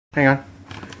Hang on.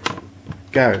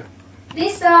 Go.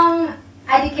 This song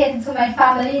I dedicated to my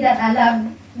family that I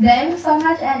love them so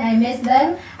much and I miss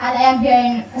them. And I am here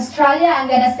in Australia. I'm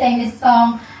gonna sing this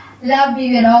song, Love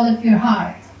Me With All of Your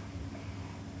Heart.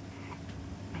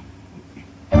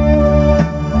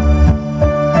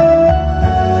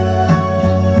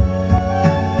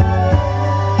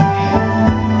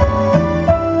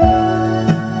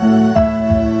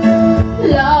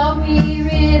 Love me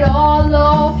with all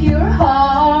of your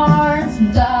heart,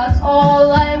 that's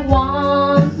all I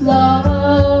want, love.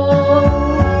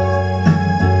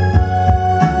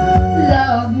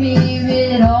 Love me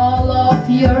with all of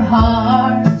your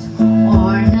heart,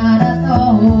 or not at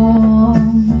all.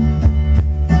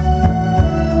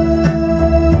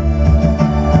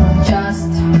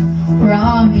 Just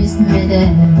promise me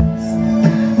this,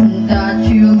 that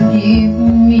you'll give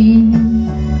me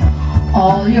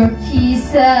all your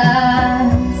kisses,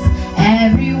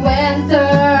 every winter,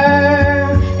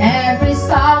 every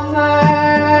summer,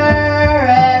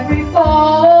 every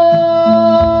fall.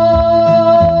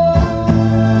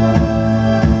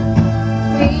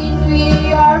 When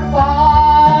we are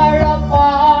far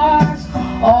apart,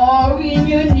 or when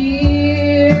you're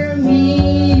near me,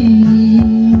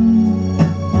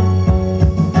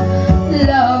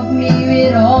 love me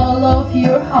with all of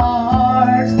your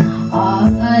heart,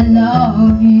 as I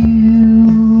love you.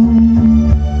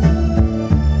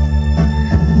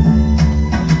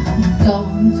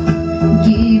 Don't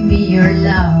give me your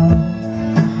love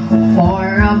for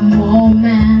a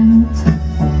moment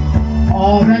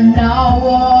or an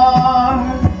hour.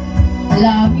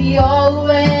 Love me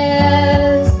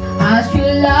always as you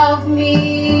love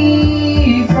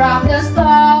me from the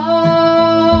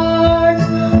start,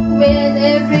 with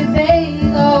every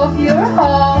beat of your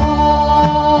heart.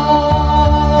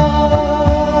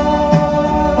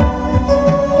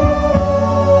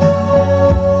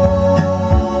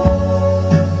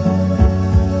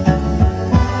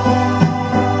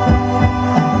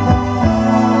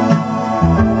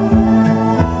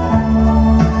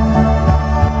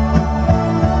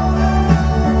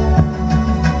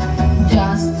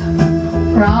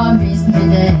 Promise me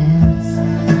this,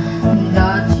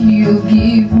 that you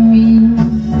give me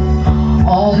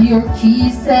all your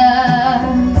kisses,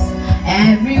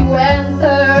 every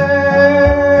winter,